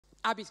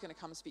Abby's going to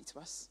come and speak to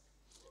us.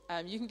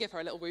 You can give her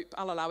a little whoop.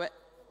 I'll allow it.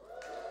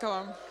 Go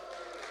on.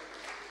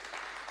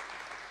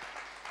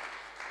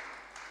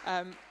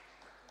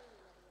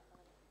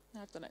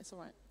 No, I've done it. It's all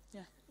right.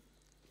 Yeah.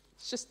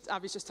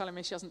 Abby's just telling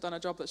me she hasn't done a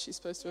job that she's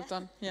supposed to have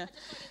done. Yeah.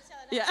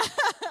 Yeah.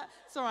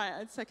 It's all right.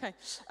 It's okay.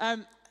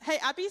 Hey,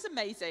 Abby's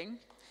amazing.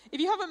 If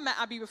you haven't met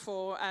Abie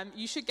before,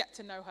 you should get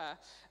to know her.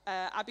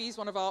 Abby's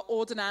one of our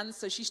ordinands,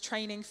 so she's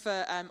training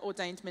for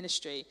ordained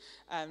ministry.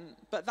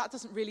 But that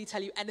doesn't really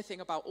tell you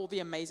anything about all the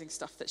amazing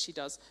stuff that she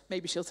does.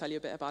 Maybe she'll tell you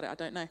a bit about it, I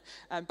don't know.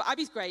 But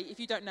Abby's great. If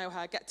you don't know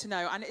her, get to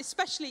know. And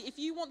especially if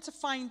you want to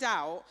find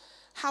out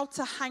how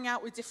to hang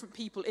out with different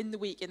people in the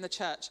week in the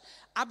church,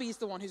 Abby is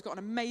the one who's got an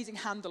amazing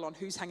handle on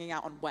who's hanging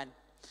out on when.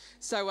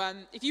 So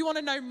if you want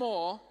to know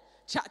more,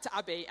 chat to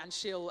Abby and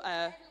she'll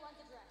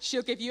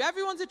give you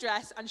everyone's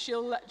address and she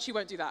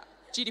won't do that.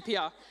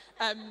 GDPR.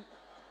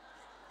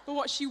 But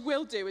what she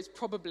will do is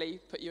probably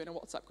put you in a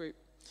WhatsApp group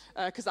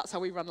because that's how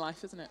we run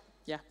life, isn't it?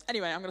 Yeah.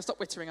 Anyway, I'm going to stop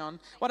whittering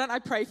on. Why don't I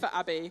pray for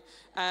Abby?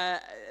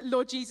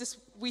 Lord Jesus,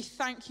 we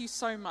thank you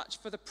so much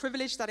for the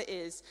privilege that it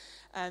is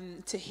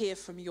to hear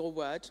from your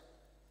word.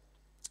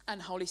 And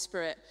Holy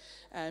Spirit,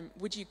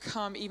 would you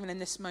come even in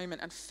this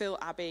moment and fill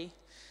Abby?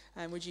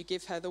 Would you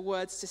give her the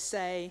words to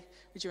say?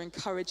 Would you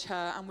encourage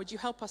her? And would you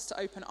help us to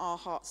open our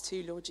hearts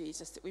too, Lord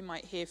Jesus, that we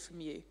might hear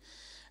from you?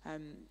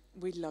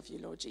 We love you,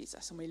 Lord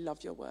Jesus, and we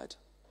love your word.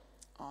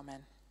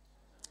 Amen.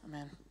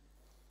 Amen.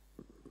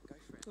 Go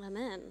for it.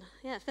 Amen.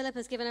 Yeah, Philip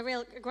has given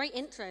a great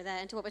intro there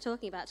into what we're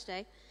talking about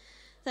today.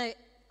 So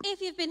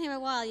if you've been here a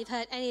while, you've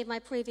heard any of my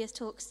previous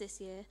talks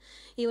this year.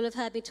 You will have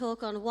heard me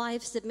talk on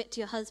wives submit to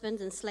your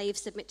husbands and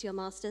slaves submit to your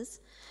masters.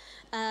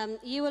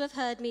 You will have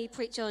heard me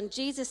preach on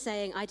Jesus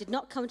saying, I did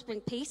not come to bring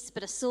peace,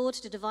 but a sword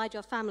to divide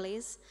your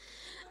families,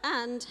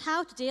 and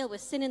how to deal with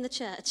sin in the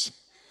church.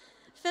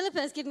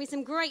 Philippa has given me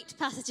some great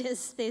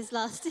passages this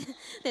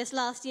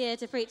last year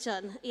to preach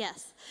on,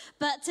 yes.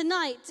 But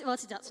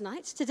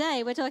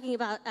today we're talking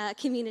about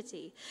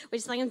community, which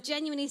is something I'm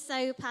genuinely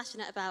so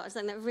passionate about and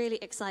something that really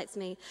excites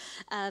me.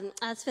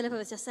 As Philippa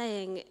was just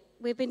saying,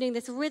 we've been doing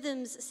this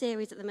rhythms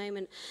series at the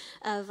moment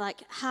of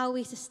like how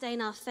we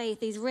sustain our faith,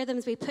 these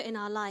rhythms we put in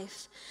our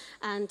life.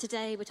 And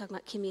today we're talking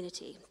about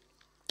community.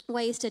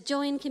 Ways to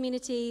join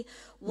community,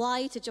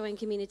 why to join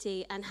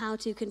community, and how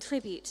to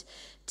contribute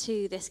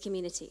to this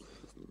community.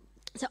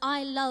 So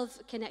I love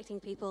connecting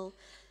people,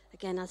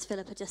 again, as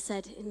Philippa just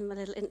said in my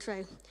little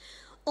intro.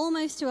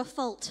 Almost to a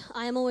fault,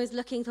 I am always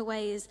looking for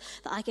ways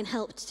that I can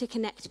help to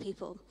connect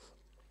people.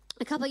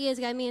 A couple of years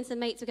ago, me and some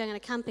mates were going on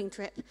a camping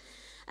trip,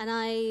 and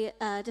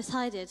I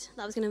decided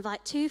that I was going to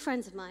invite two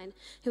friends of mine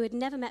who had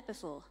never met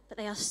before, but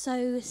they are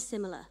so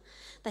similar.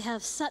 They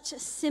have such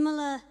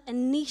similar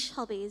and niche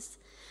hobbies,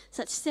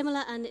 such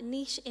similar and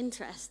niche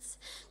interests.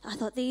 I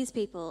thought these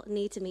people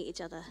need to meet each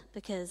other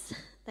because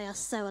they are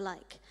so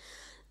alike.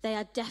 They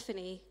are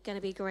definitely going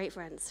to be great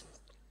friends.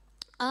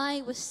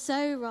 I was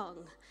so wrong.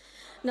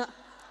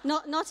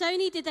 Not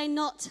only did they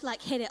not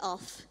like hit it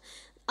off,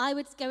 I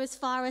would go as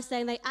far as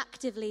saying they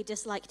actively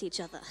disliked each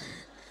other.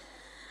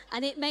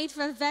 And it made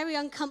for a very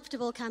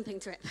uncomfortable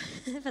camping trip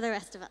for the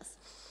rest of us.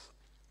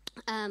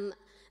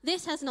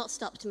 This has not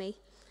stopped me.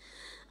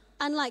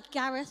 Unlike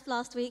Gareth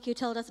last week, who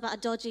told us about a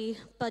dodgy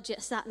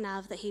budget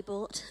sat-nav that he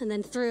bought and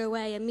then threw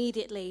away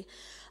immediately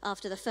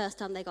after the first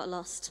time they got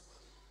lost,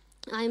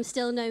 I am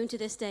still known to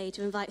this day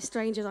to invite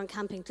strangers on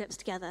camping trips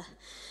together,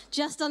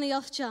 just on the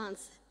off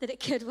chance that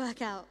it could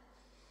work out.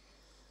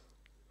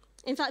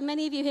 In fact,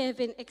 many of you here have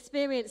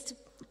experienced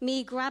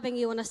me grabbing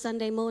you on a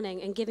Sunday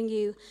morning and giving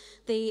you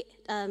the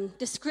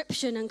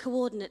description and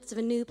coordinates of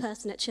a new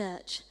person at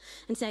church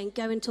and saying,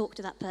 go and talk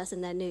to that person,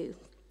 they're new.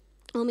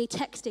 Or me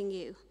texting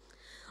you.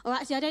 Or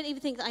actually, I don't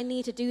even think that I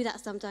need to do that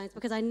sometimes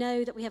because I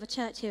know that we have a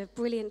church here of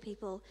brilliant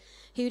people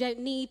who don't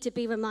need to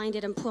be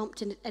reminded and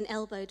prompted and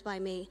elbowed by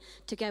me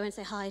to go and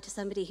say hi to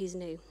somebody who's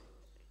new.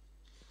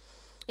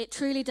 It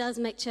truly does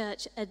make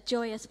church a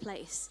joyous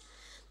place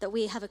that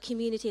we have a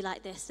community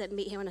like this that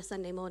meet here on a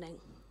Sunday morning.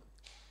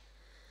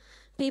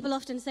 People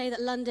often say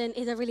that London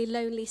is a really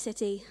lonely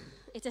city.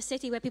 It's a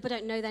city where people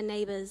don't know their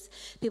neighbours.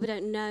 People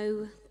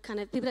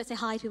don't say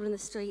hi to people in the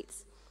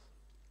streets.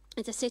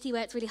 It's a city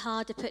where it's really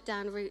hard to put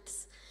down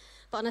roots.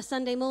 But on a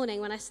Sunday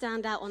morning, when I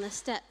stand out on the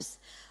steps,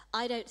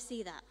 I don't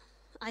see that.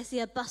 I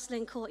see a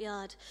bustling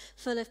courtyard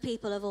full of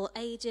people of all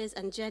ages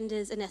and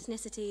genders and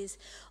ethnicities,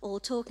 all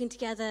talking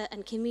together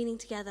and communing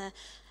together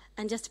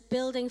and just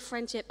building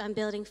friendship and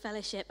building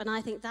fellowship. And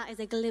I think that is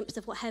a glimpse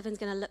of what heaven's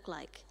going to look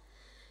like,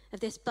 of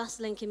this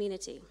bustling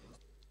community.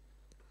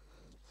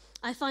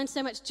 I find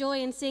so much joy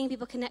in seeing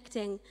people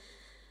connecting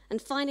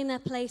and finding their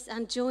place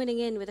and joining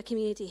in with a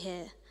community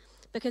here.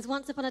 Because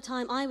once upon a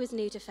time, I was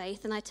new to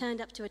faith, and I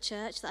turned up to a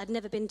church that I'd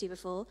never been to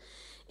before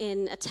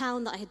in a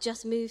town that I had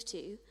just moved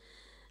to.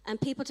 And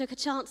people took a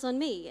chance on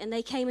me, and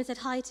they came and said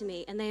hi to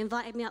me, and they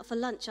invited me out for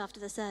lunch after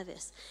the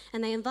service.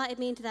 And they invited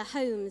me into their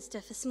homes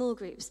for small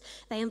groups.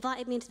 They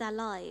invited me into their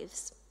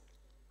lives.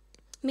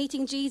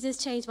 Meeting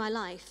Jesus changed my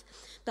life.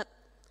 But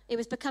It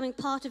was becoming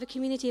part of a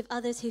community of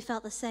others who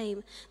felt the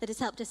same that has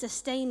helped to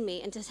sustain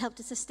me and has helped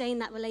to sustain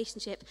that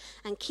relationship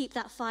and keep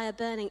that fire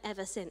burning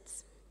ever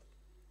since.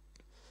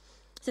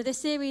 So this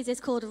series is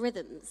called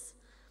Rhythms.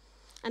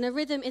 And a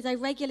rhythm is a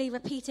regularly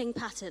repeating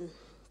pattern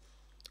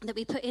that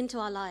we put into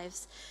our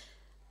lives.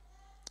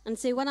 And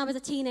so when I was a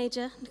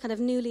teenager, kind of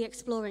newly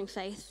exploring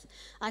faith,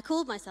 I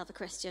called myself a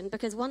Christian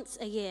because once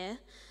a year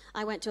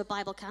I went to a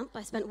Bible camp.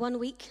 I spent 1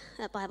 week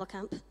at Bible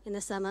camp in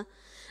the summer.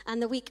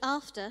 And the week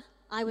after,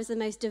 I was the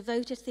most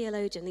devoted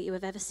theologian that you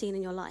have ever seen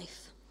in your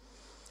life.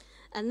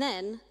 And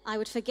then I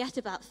would forget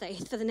about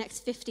faith for the next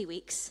 50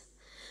 weeks.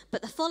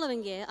 But the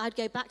following year, I'd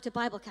go back to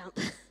Bible camp.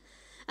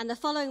 And the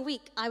following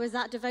week, I was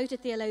that devoted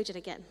theologian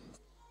again.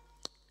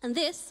 And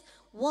this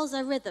was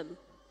a rhythm.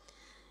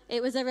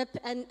 It was a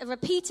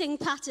repeating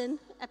pattern,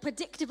 a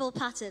predictable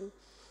pattern.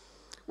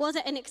 Was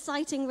it an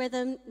exciting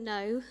rhythm?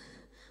 No.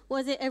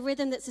 Was it a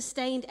rhythm that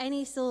sustained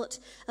any sort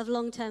of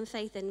long-term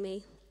faith in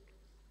me?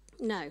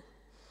 No.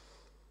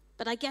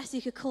 But I guess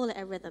you could call it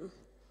a rhythm.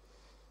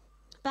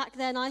 Back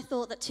then, I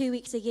thought that 2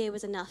 weeks a year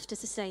was enough to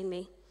sustain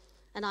me,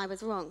 and I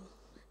was wrong.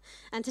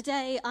 And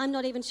today, I'm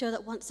not even sure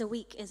that once a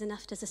week is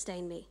enough to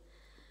sustain me.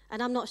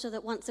 And I'm not sure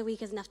that once a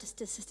week is enough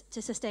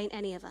to sustain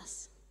any of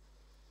us.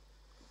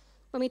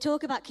 When we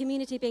talk about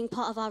community being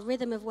part of our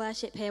rhythm of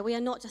worship here, we are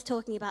not just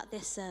talking about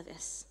this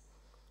service.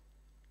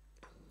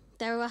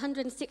 There are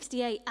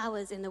 168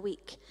 hours in the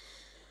week.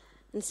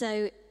 And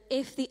so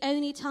if the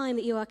only time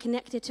that you are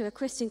connected to a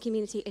Christian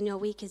community in your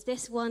week is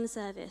this one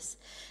service,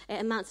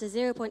 it amounts to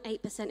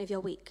 0.8% of your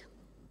week.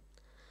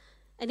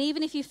 And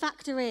even if you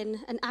factor in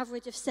an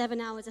average of 7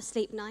 hours of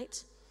sleep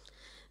night,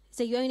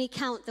 so you only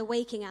count the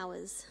waking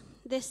hours,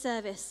 this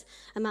service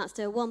amounts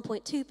to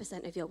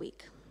 1.2% of your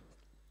week.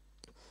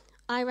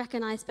 I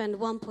reckon I spend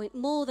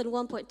more than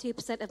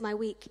 1.2% of my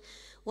week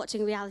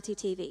watching reality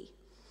TV,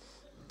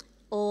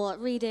 or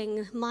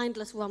reading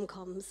mindless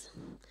rom-coms,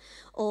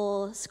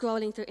 or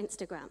scrolling through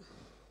Instagram.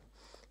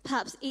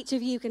 Perhaps each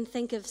of you can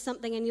think of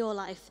something in your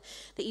life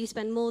that you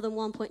spend more than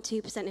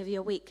 1.2% of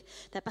your week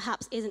that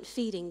perhaps isn't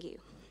feeding you.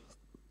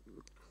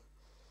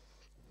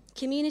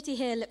 Community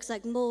here looks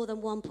like more than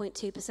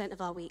 1.2% of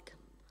our week.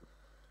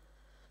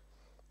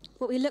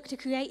 What we look to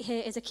create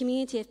here is a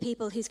community of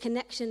people whose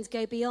connections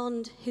go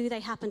beyond who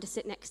they happen to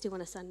sit next to on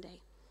a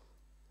Sunday.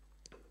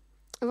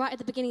 Right at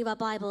the beginning of our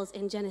Bibles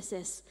in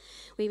Genesis,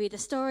 we read the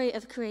story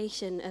of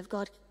creation, of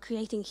God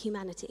creating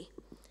humanity.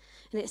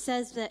 And it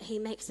says that he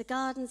makes the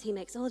gardens, he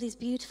makes all these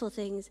beautiful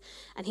things,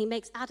 and he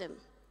makes Adam.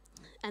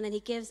 And then he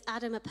gives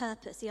Adam a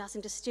purpose. He asks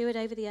him to steward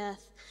over the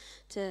earth,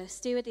 to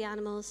steward the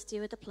animals,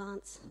 steward the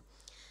plants.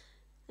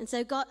 And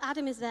so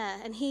Adam is there,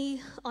 and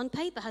he, on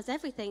paper, has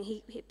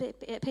everything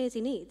it appears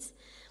he needs.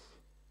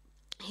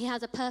 He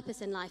has a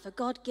purpose in life, a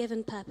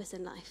God-given purpose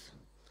in life.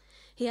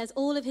 He has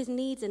all of his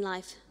needs in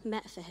life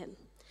met for him.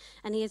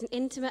 And he has an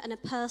intimate and a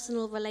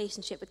personal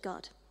relationship with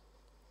God.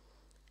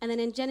 And then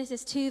in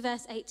Genesis 2,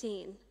 verse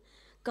 18,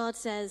 God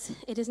says,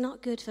 "It is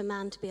not good for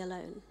man to be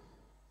alone."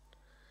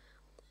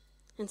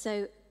 And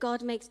so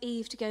God makes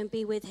Eve to go and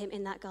be with him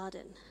in that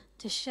garden,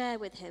 to share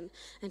with him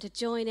and to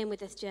join in with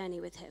this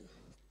journey with him.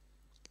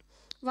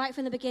 Right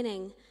from the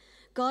beginning,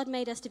 God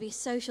made us to be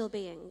social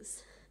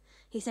beings.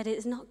 He said, "It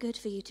is not good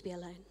for you to be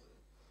alone."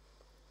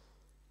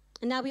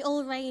 And now we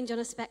all range on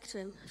a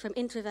spectrum from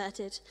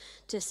introverted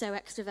to so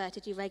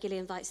extroverted you regularly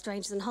invite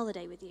strangers on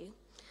holiday with you.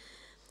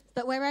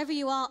 But wherever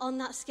you are on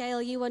that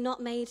scale, you are not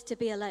made to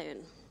be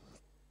alone.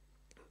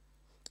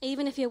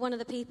 Even if you're one of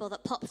the people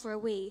that pop for a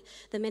wee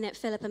the minute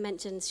Philippa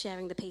mentions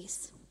sharing the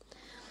peace.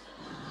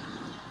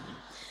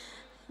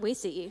 We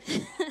see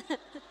you.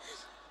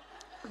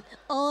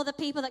 Or the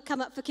people that come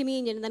up for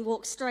communion and then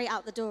walk straight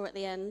out the door at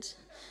the end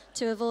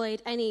to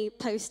avoid any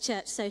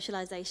post-church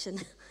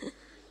socialization.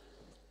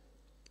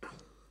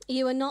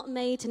 You are not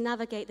made to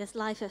navigate this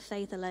life of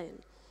faith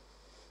alone.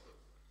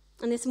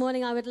 And this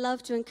morning I would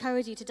love to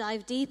encourage you to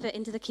dive deeper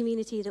into the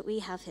community that we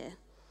have here.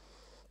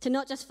 To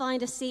not just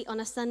find a seat on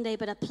a Sunday,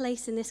 but a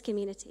place in this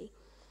community.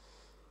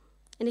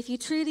 And if you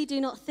truly do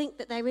not think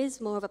that there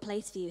is more of a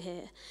place for you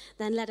here,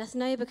 then let us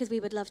know, because we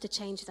would love to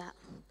change that.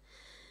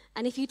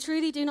 And if you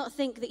truly do not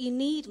think that you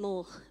need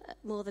more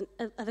than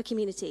of a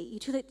community, you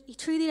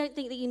truly don't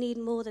think that you need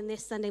more than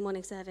this Sunday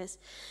morning service,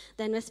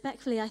 then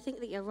respectfully, I think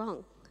that you're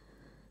wrong.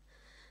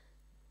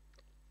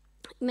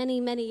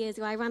 Many, many years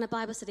ago, I ran a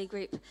Bible study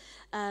group,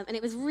 and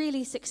it was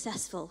really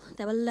successful.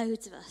 There were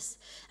loads of us,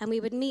 and we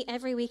would meet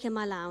every week in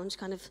my lounge,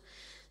 kind of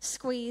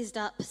squeezed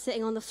up,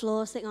 sitting on the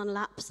floor, sitting on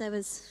laps. There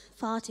was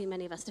far too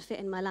many of us to fit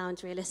in my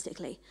lounge,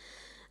 realistically.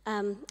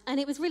 And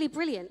it was really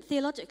brilliant.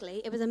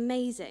 Theologically, it was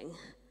amazing.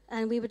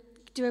 And we would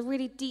do a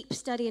really deep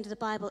study into the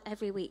Bible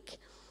every week.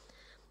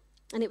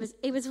 And it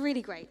was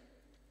really great.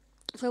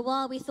 For a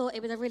while, we thought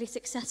it was a really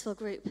successful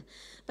group.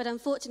 But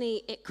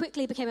unfortunately, it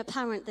quickly became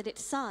apparent that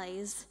its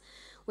size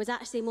was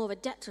actually more of a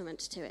detriment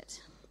to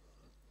it.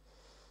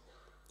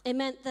 It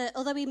meant that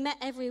although we met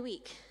every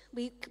week,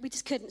 we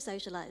just couldn't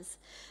socialize,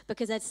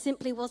 because there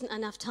simply wasn't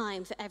enough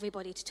time for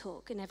everybody to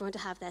talk and everyone to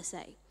have their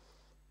say.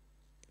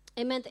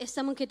 It meant that if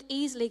someone could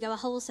easily go a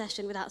whole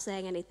session without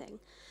saying anything,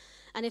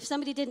 and if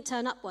somebody didn't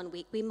turn up one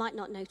week, we might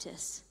not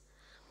notice.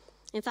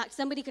 In fact,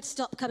 somebody could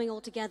stop coming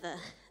altogether,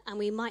 and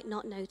we might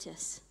not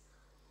notice.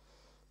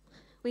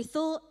 We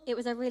thought it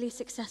was a really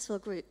successful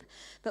group,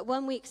 but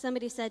one week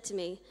somebody said to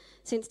me,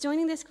 "Since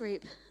joining this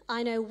group,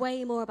 I know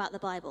way more about the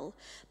Bible,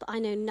 but I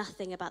know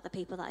nothing about the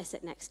people that I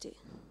sit next to."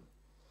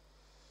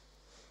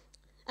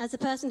 As a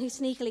person who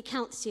sneakily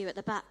counts you at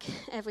the back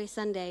every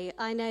Sunday,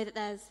 I know that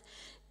there's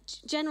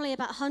generally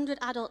about 100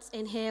 adults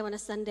in here on a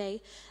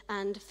Sunday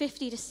and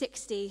 50 to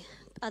 60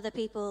 other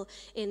people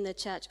in the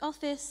church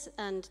office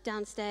and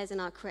downstairs in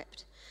our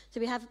crypt. So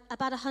we have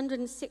about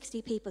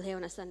 160 people here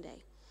on a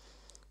Sunday.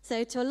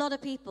 So to a lot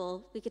of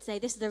people, we could say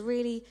this is a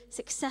really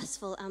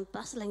successful and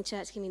bustling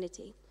church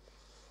community.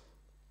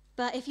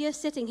 But if you're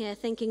sitting here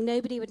thinking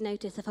nobody would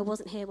notice if I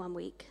wasn't here one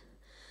week,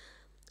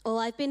 or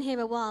I've been here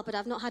a while but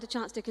I've not had a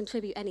chance to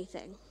contribute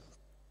anything,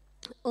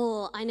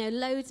 or I know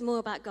loads more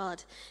about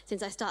God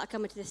since I started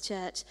coming to this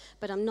church,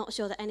 but I'm not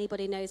sure that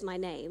anybody knows my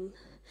name,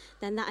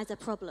 then that is a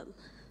problem.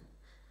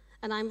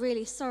 And I'm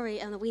really sorry,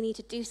 and we need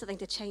to do something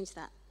to change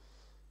that.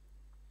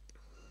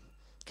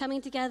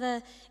 Coming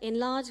together in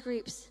large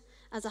groups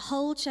as a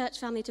whole church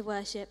family to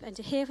worship and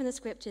to hear from the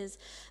scriptures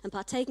and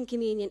partake in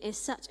communion is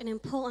such an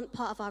important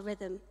part of our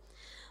rhythm.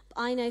 But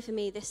I know for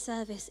me this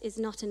service is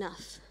not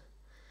enough.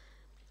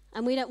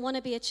 And we don't want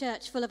to be a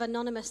church full of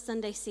anonymous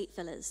Sunday seat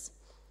fillers.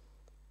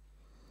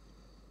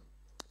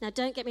 Now,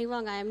 don't get me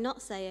wrong, I am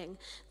not saying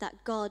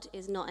that God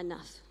is not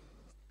enough.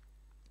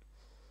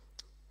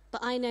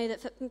 But I know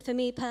that for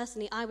me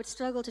personally, I would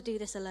struggle to do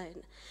this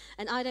alone.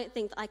 And I don't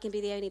think that I can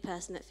be the only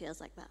person that feels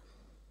like that.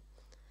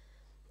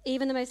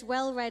 Even the most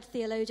well-read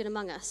theologian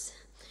among us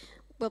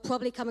will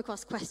probably come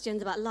across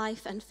questions about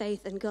life and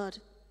faith and God.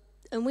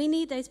 And we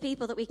need those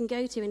people that we can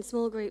go to in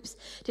small groups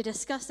to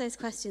discuss those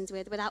questions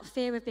with without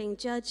fear of being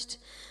judged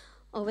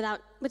or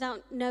without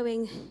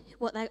knowing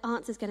what their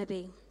answer is going to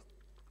be.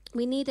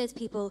 We need those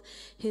people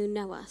who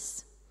know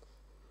us.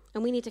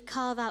 And we need to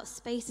carve out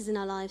spaces in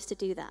our lives to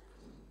do that.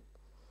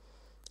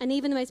 And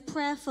even the most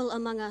prayerful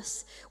among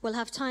us will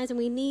have times when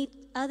we need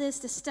others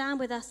to stand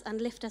with us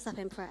and lift us up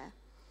in prayer.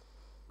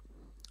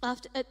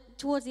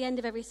 Towards the end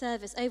of every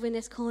service, over in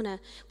this corner,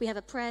 we have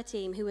a prayer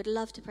team who would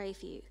love to pray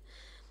for you.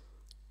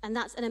 And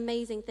that's an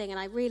amazing thing, and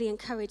I really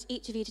encourage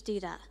each of you to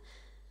do that.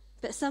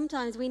 But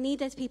sometimes we need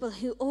those people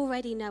who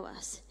already know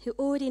us, who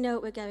already know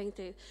what we're going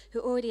through, who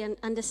already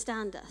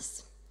understand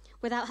us,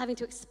 without having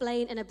to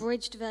explain an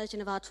abridged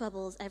version of our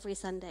troubles every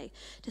Sunday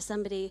to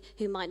somebody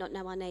who might not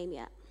know our name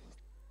yet.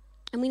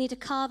 And we need to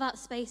carve out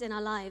space in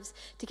our lives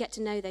to get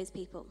to know those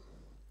people.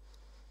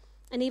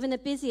 And even the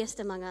busiest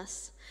among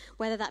us,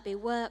 whether that be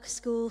work,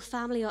 school,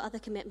 family, or other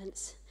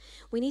commitments,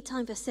 we need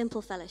time for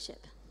simple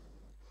fellowship.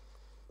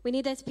 We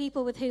need those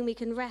people with whom we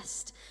can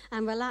rest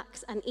and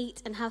relax and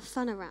eat and have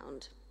fun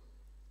around.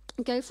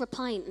 Go for a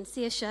pint and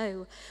see a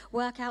show,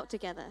 work out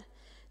together.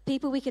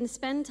 People we can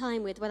spend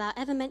time with without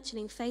ever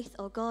mentioning faith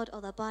or God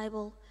or the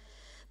Bible,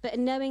 but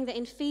knowing that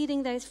in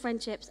feeding those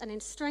friendships and in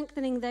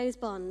strengthening those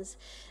bonds,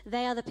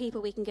 they are the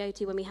people we can go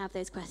to when we have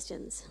those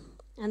questions.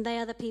 And they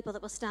are the people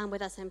that will stand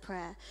with us in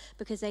prayer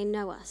because they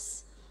know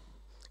us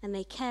and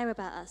they care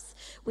about us.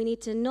 We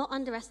need to not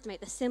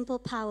underestimate the simple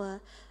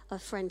power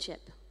of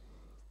friendship.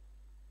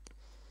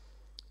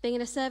 Being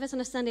in a service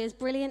on a Sunday is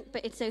brilliant,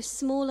 but it's those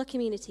smaller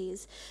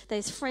communities,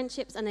 those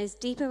friendships and those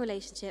deeper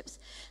relationships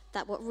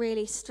that what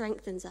really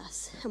strengthens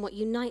us and what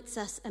unites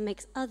us and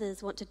makes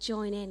others want to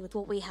join in with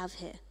what we have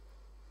here.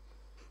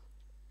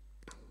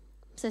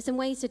 So some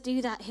ways to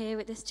do that here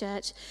at this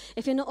church.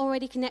 If you're not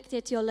already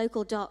connected to your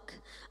local doc,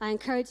 I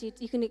encourage you,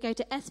 you can go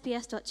to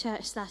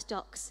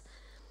sps.church/docs.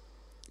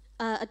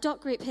 A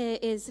doc group here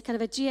is kind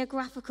of a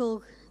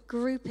geographical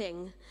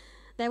grouping.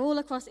 They're all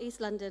across East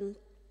London.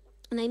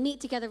 And they meet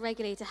together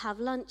regularly to have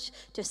lunch,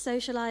 to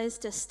socialize,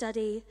 to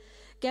study.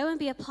 Go and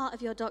be a part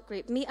of your doc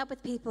group. Meet up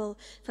with people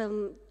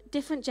from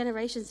different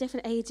generations,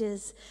 different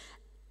ages,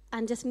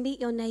 and just meet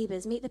your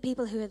neighbors, meet the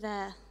people who are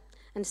there,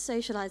 and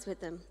socialize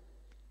with them.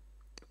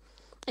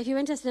 If you're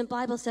interested in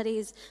Bible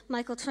studies,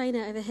 Michael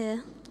Trainer over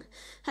here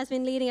has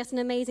been leading us an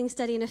amazing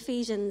study in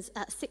Ephesians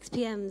at 6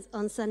 p.m.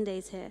 on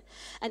Sundays here.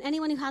 And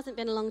anyone who hasn't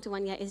been along to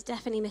one yet is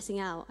definitely missing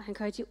out. I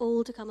encourage you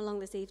all to come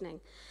along this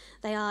evening.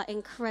 They are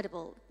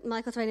incredible.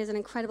 Michael Trainer is an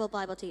incredible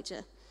Bible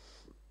teacher.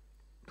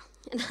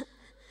 And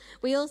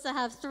we also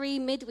have 3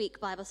 midweek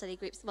Bible study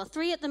groups. Well,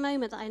 3 at the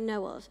moment that I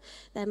know of.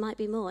 There might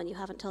be more and you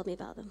haven't told me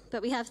about them.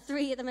 But we have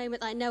 3 at the moment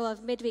that I know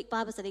of midweek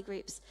Bible study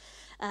groups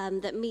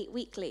that meet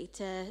weekly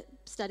to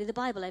study the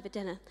Bible over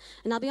dinner.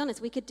 And I'll be honest,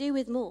 we could do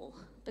with more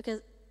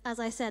because, as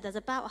I said, there's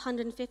about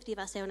 150 of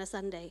us here on a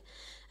Sunday.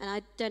 And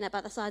I don't know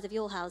about the size of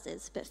your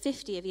houses, but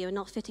 50 of you are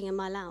not fitting in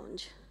my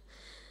lounge.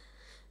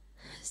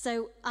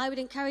 So I would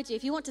encourage you,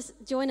 if you want to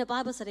join a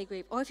Bible study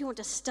group or if you want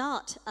to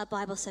start a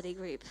Bible study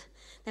group,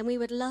 then we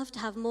would love to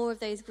have more of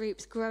those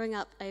groups growing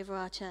up over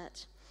our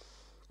church.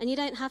 And you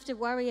don't have to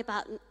worry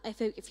about if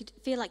you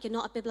feel like you're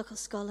not a biblical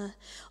scholar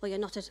or you're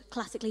not a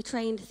classically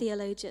trained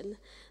theologian,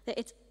 that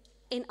it's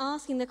in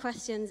asking the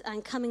questions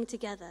and coming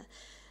together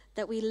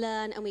that we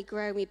learn and we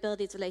grow and we build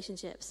these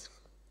relationships.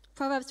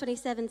 Proverbs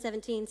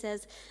 27:17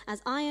 says,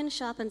 "As iron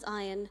sharpens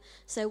iron,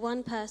 so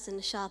one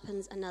person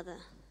sharpens another."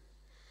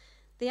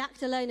 The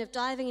act alone of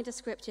diving into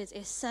scriptures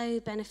is so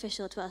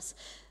beneficial to us,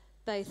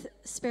 both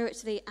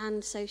spiritually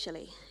and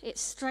socially. It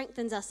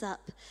strengthens us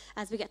up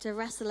as we get to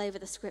wrestle over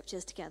the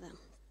scriptures together.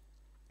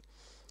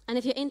 And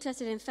if you're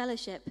interested in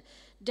fellowship,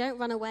 don't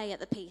run away at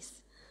the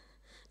peace.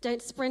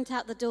 Don't sprint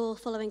out the door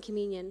following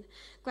communion.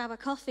 Grab a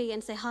coffee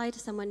and say hi to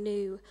someone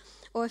new.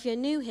 Or if you're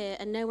new here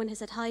and no one has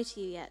said hi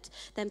to you yet,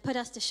 then put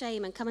us to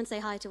shame and come and say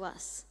hi to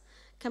us.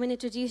 Come and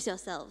introduce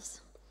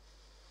yourselves.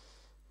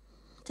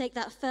 Take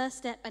that first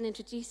step and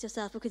introduce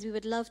yourself, because we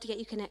would love to get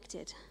you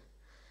connected.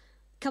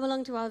 Come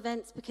along to our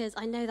events, because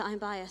I know that I'm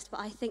biased, but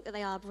I think that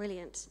they are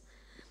brilliant.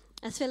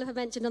 As Philippa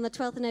mentioned, on the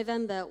 12th of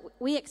November,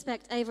 we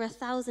expect over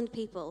 1,000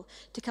 people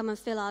to come and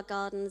fill our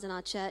gardens and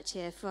our church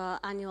here for our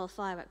annual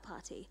firework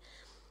party.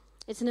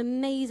 It's an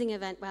amazing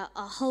event where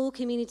our whole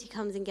community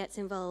comes and gets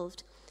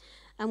involved.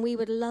 And we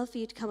would love for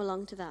you to come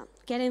along to that.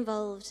 Get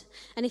involved.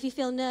 And if you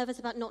feel nervous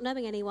about not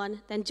knowing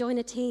anyone, then join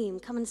a team.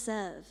 Come and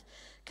serve.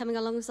 Coming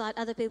alongside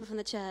other people from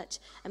the church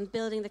and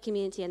building the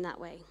community in that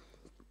way.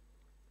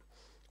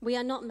 We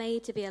are not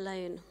made to be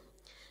alone.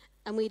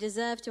 And we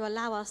deserve to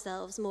allow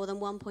ourselves more than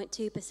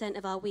 1.2%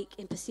 of our week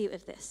in pursuit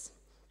of this.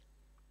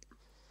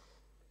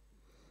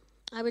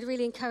 I would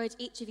really encourage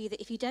each of you that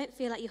if you don't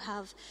feel like you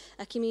have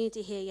a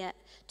community here yet,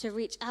 to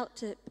reach out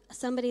to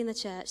somebody in the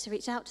church, to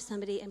reach out to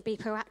somebody and be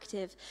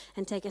proactive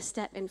and take a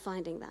step in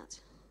finding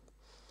that.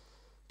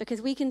 Because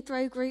we can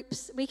throw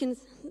groups, we can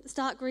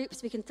start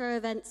groups, we can throw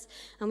events,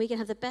 and we can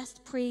have the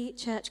best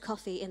pre-church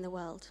coffee in the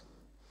world.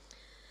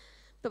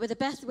 But with the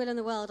best will in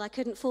the world, I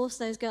couldn't force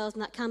those girls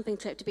on that camping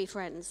trip to be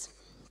friends.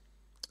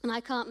 And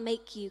I can't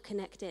make you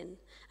connect in,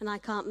 and I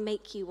can't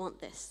make you want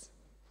this.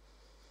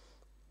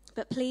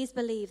 But please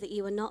believe that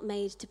you were not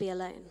made to be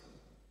alone.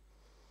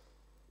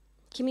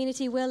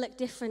 Community will look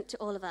different to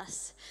all of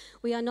us.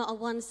 We are not a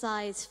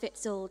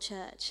one-size-fits-all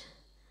church.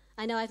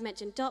 I know I've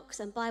mentioned docs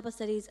and Bible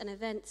studies and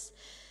events,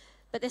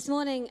 but this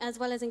morning, as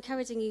well as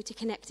encouraging you to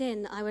connect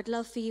in, I would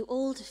love for you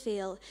all to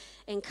feel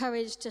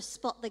encouraged to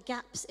spot the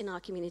gaps in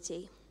our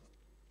community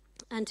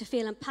and to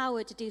feel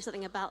empowered to do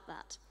something about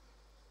that.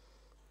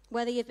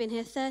 Whether you've been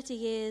here 30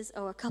 years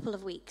or a couple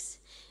of weeks,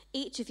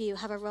 each of you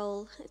have a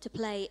role to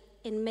play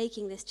in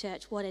making this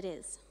church what it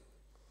is.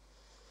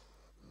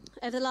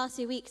 Over the last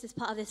few weeks, as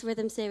part of this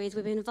rhythm series,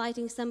 we've been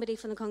inviting somebody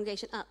from the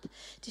congregation up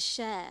to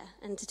share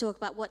and to talk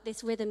about what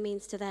this rhythm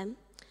means to them.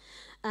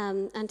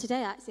 And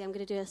today, actually, I'm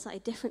going to do a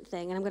slightly different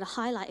thing, and I'm going to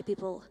highlight a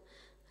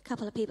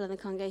couple of people in the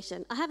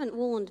congregation. I haven't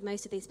warned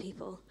most of these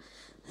people,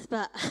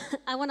 but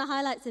I want to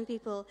highlight some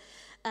people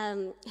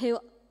who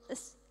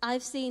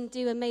I've seen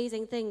do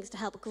amazing things to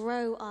help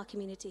grow our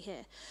community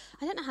here.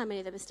 I don't know how many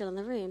of them are still in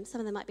the room.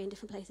 Some of them might be in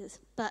different places.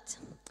 But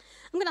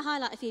I'm going to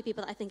highlight a few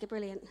people that I think are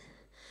brilliant.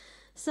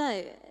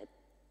 So,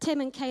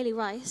 Tim and Kaylee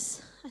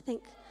Rice, I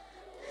think.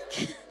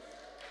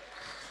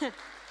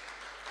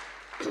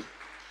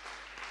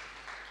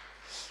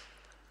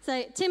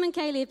 So, Tim and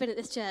Kaylee have been at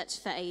this church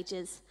for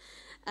ages.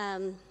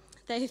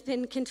 They've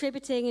been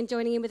contributing and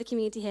joining in with the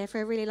community here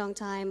for a really long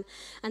time,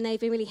 and they've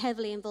been really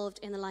heavily involved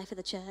in the life of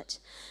the church.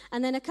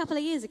 And then a couple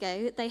of years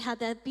ago, they had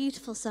their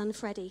beautiful son,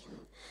 Freddie.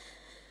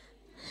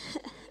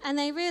 And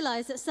they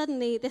realized that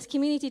suddenly this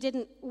community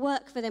didn't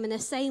work for them in the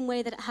same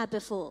way that it had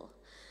before.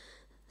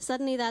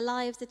 Suddenly their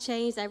lives had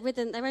changed,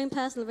 their own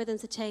personal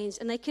rhythms had changed,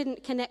 and they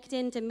couldn't connect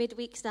into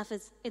midweek stuff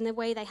in the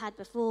way they had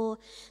before.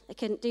 They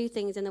couldn't do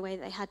things in the way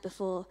that they had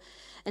before.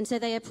 And so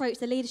they approached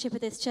the leadership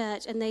of this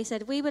church, and they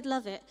said, we would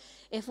love it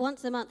if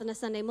once a month on a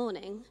Sunday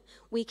morning,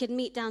 we could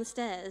meet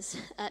downstairs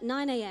at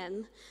 9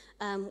 a.m.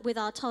 With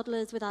our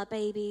toddlers, with our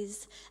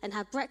babies, and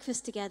have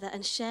breakfast together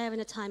and share in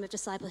a time of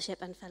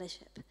discipleship and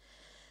fellowship.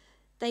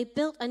 They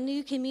built a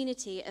new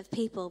community of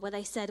people where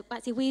they said,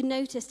 actually, we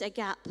noticed a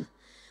gap,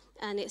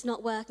 and it's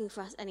not working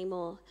for us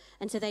anymore.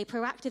 And so they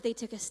proactively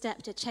took a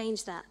step to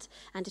change that,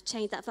 and to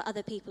change that for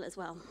other people as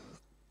well.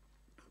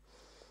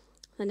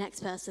 The next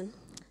person,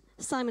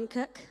 Simon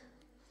Cook.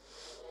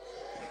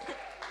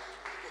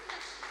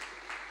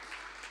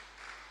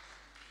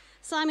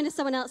 Simon is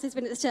someone else who's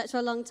been at this church for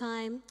a long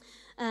time,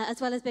 as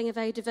well as being a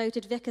very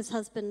devoted vicar's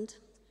husband.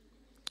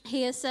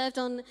 He has served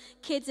on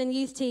kids and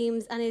youth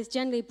teams and is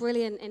generally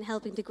brilliant in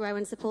helping to grow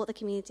and support the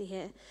community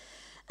here.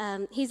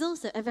 He's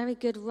also a very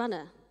good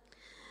runner.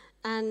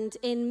 And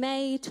in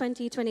May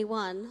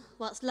 2021,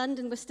 whilst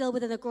London was still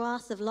within the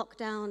grasp of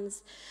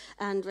lockdowns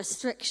and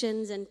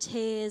restrictions and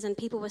tears, and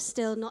people were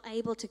still not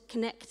able to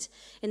connect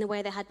in the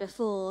way they had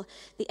before,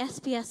 the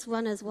SPS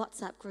Runners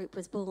WhatsApp group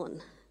was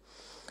born.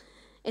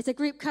 It's a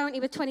group currently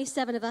with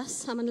 27 of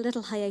us. I'm on a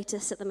little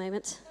hiatus at the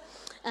moment.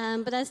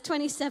 But there's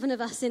 27 of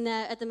us in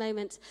there at the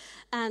moment.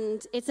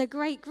 And it's a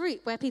great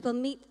group where people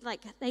meet,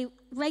 they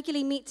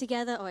regularly meet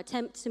together or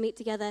attempt to meet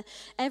together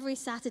every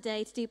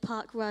Saturday to do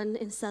Park Run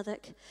in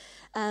Southwark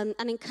and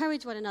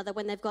encourage one another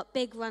when they've got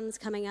big runs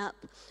coming up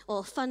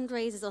or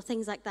fundraisers or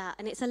things like that.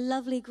 And it's a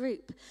lovely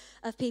group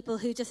of people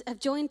who just have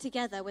joined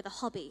together with a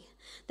hobby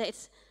that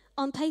it's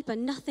on paper,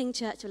 nothing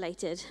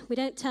church-related. We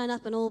don't turn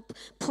up and all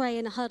pray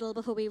in a huddle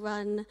before we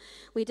run.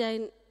 We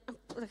don't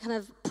kind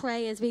of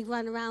pray as we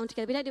run around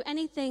together. We don't do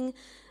anything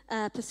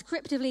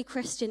prescriptively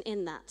Christian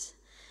in that.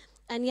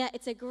 And yet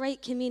it's a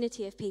great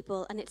community of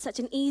people, and it's such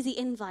an easy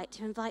invite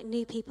to invite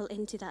new people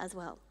into that as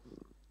well.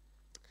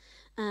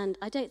 And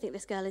I don't think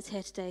this girl is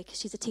here today because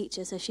she's a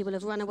teacher, so she will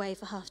have run away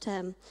for half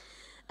term.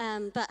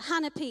 But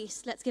Hannah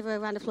Peace, let's give her a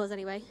round of applause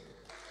anyway.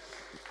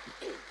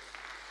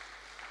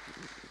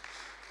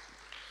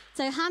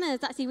 So Hannah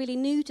is actually really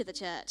new to the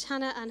church.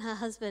 Hannah and her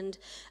husband,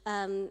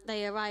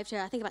 they arrived here,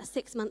 I think, about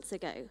 6 months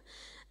ago.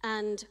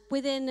 And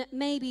within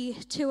maybe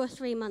 2 or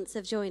 3 months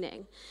of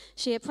joining,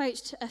 she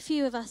approached a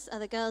few of us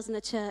other girls in the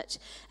church,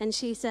 and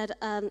she said,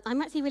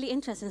 I'm actually really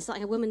interested in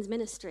starting a women's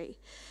ministry.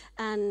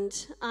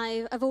 And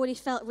I've already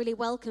felt really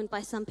welcomed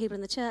by some people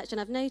in the church, and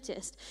I've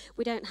noticed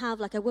we don't have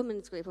like a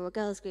women's group or a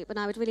girls group, and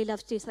I would really love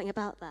to do something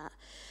about that.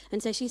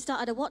 And so she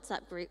started a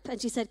WhatsApp group, and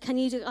she said, can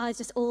you guys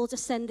just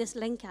send this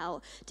link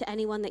out to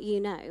anyone that you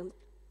know?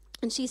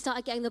 And she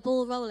started getting the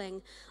ball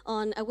rolling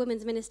on a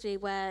women's ministry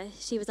where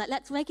she was like,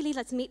 let's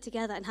meet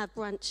together and have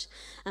brunch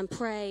and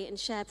pray and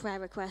share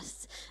prayer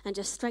requests and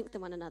just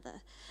strengthen one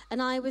another.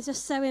 And I was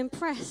just so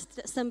impressed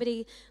that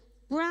somebody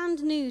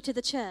brand new to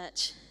the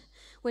church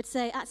would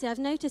say, actually, I've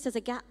noticed there's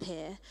a gap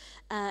here,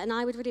 and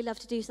I would really love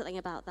to do something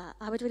about that.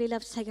 I would really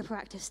love to take a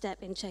proactive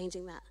step in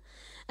changing that.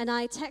 And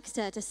I text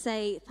her to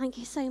say, thank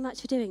you so much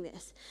for doing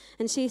this.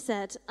 And she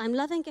said, I'm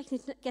loving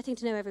getting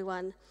to know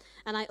everyone,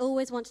 and I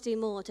always want to do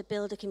more to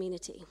build a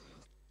community.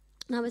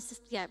 And I was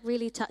just,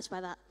 really touched by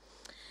that.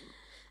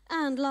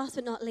 And last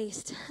but not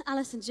least,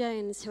 Alison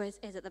Jones, who is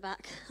at the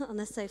back on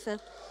the sofa.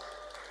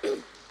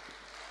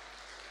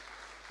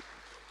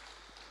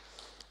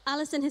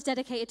 Alison has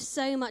dedicated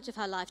so much of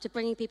her life to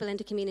bringing people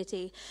into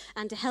community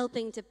and to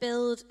helping to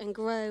build and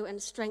grow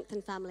and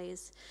strengthen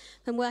families.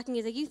 From working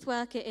as a youth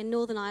worker in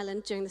Northern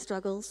Ireland during the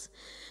struggles,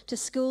 to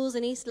schools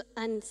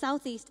in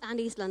South East and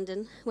East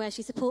London, where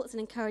she supports and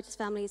encourages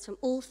families from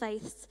all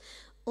faiths,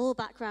 all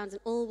backgrounds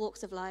and all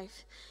walks of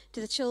life,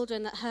 to the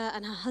children that her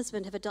and her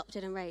husband have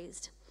adopted and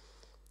raised.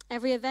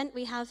 Every event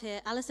we have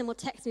here, Alison will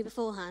text me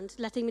beforehand,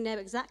 letting me know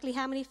exactly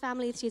how many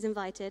families she's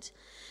invited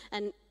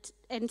and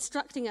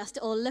instructing us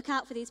to all look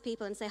out for these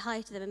people and say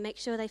hi to them and make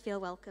sure they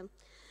feel welcome.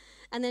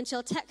 And then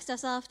she'll text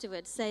us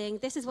afterwards saying,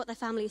 this is what the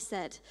family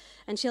said.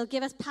 And she'll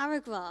give us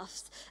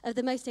paragraphs of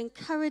the most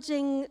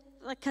encouraging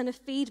kind of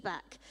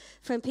feedback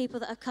from people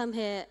that have come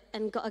here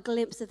and got a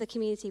glimpse of the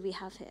community we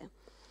have here.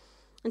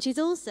 And she's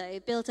also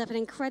built up an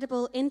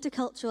incredible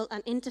intercultural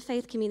and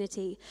interfaith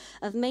community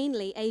of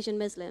mainly Asian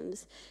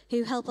Muslims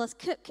who help us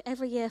cook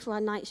every year for our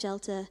night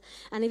shelter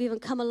and have even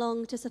come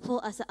along to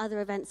support us at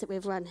other events that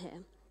we've run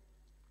here.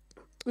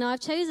 Now, I've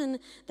chosen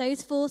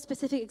those 4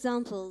 specific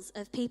examples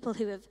of people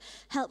who have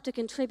helped to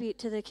contribute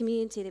to the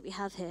community that we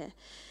have here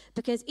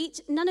because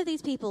none of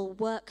these people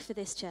work for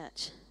this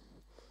church.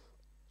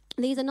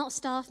 These are not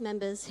staff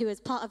members who, as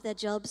part of their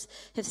jobs,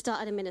 have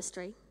started a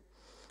ministry.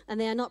 And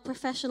they are not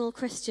professional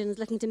Christians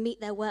looking to meet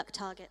their work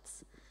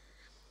targets.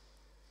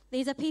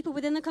 These are people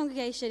within the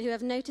congregation who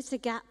have noticed a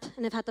gap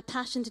and have had the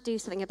passion to do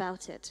something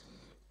about it.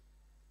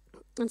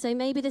 And so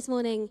maybe this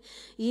morning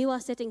you are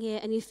sitting here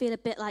and you feel a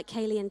bit like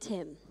Kaylee and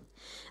Tim.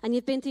 And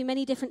you've been through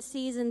many different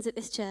seasons at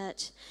this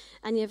church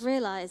and you've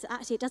realized,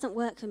 actually, it doesn't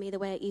work for me the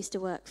way it used to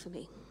work for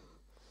me.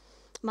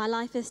 My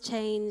life has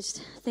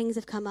changed, things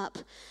have come up,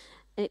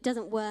 and it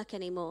doesn't work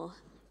anymore.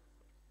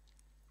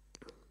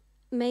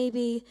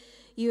 Maybe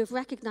you have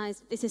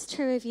recognized this is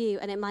true of you,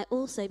 and it might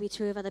also be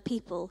true of other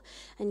people,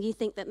 and you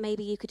think that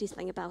maybe you could do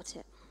something about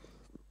it.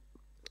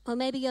 Or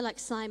maybe you're like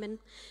Simon,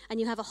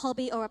 and you have a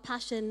hobby or a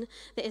passion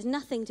that is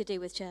nothing to do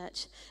with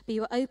church, but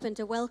you are open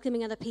to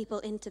welcoming other people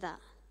into that,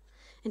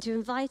 and to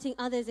inviting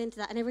others into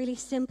that in a really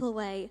simple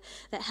way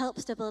that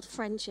helps to build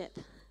friendship,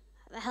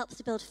 that helps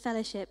to build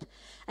fellowship,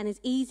 and is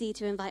easy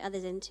to invite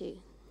others into.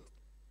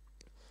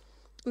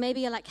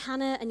 Maybe you're like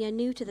Hannah, and you're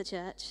new to the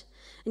church,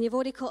 and you've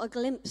already caught a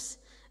glimpse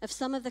of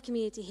some of the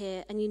community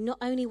here, and you not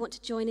only want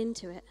to join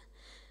into it,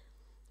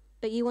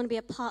 but you want to be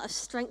a part of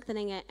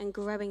strengthening it and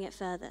growing it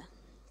further.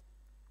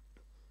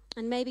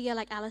 And maybe you're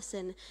like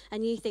Alison,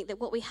 and you think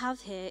that what we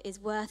have here is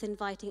worth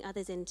inviting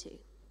others into.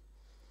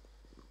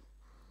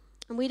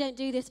 And we don't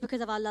do this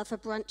because of our love for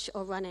brunch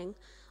or running,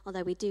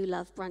 although we do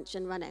love brunch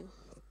and running.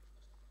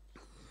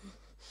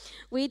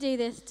 We do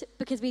this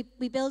because we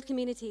build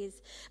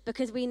communities,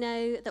 because we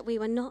know that we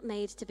were not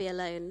made to be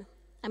alone,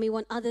 and we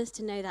want others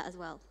to know that as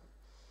well.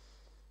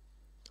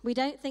 We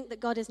don't think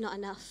that God is not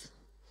enough,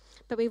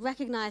 but we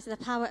recognize the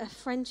power of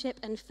friendship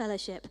and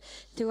fellowship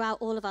throughout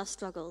all of our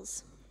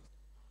struggles.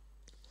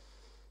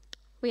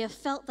 We have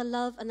felt the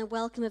love and the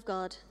welcome of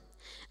God,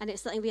 and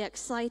it's something we are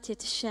excited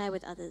to share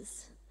with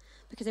others.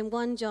 Because in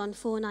 1 John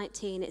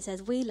 4:19 it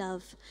says, we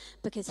love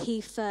because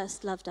he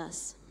first loved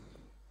us.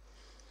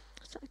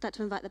 I'd like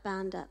to invite the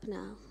band up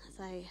now as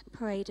I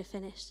pray to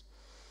finish.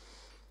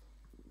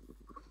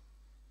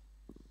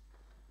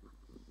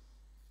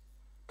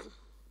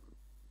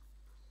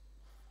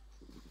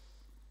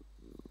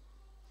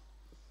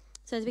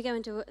 So as we go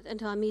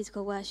into our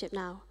musical worship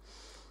now,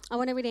 I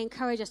want to really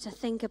encourage us to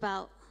think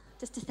about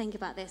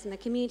this and the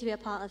community we are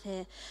part of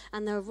here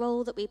and the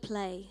role that we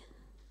play,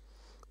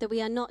 that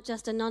we are not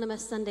just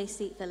anonymous Sunday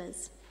seat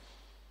fillers.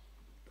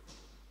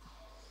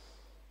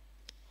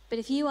 But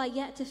if you are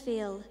yet to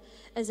feel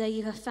as though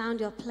you have found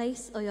your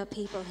place or your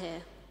people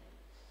here,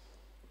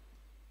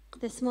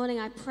 this morning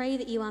I pray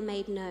that you are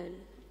made known,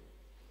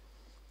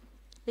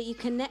 that you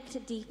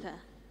connect deeper,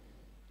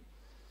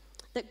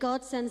 that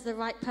God sends the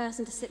right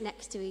person to sit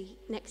next to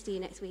you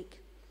next week,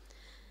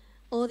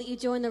 or that you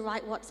join the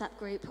right WhatsApp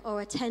group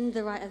or attend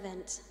the right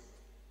event,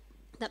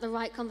 that the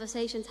right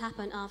conversations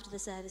happen after the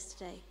service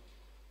today.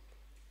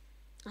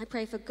 I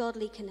pray for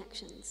godly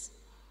connections.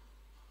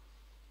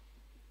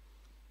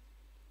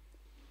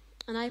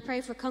 And I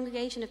pray for a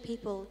congregation of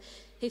people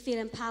who feel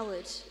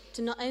empowered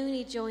to not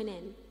only join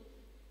in,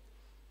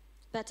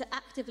 but to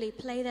actively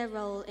play their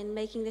role in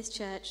making this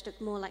church look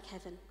more like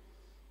heaven.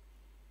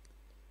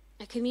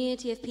 A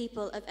community of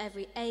people of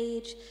every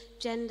age,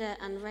 gender,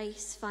 and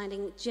race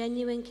finding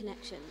genuine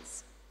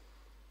connections.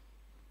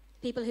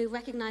 People who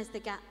recognize the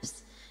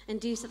gaps and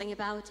do something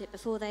about it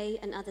before they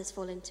and others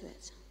fall into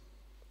it.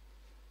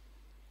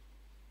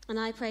 And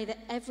I pray that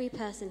every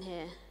person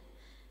here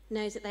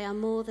knows that they are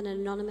more than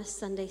an anonymous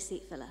Sunday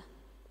seat filler,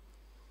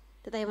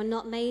 that they were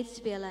not made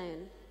to be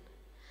alone,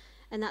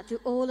 and that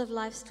through all of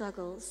life's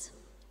struggles,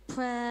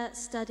 prayer,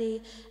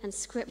 study, and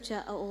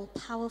scripture are all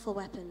powerful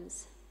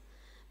weapons,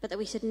 but that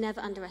we should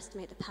never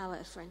underestimate the power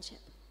of friendship.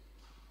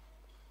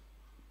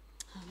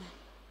 Amen.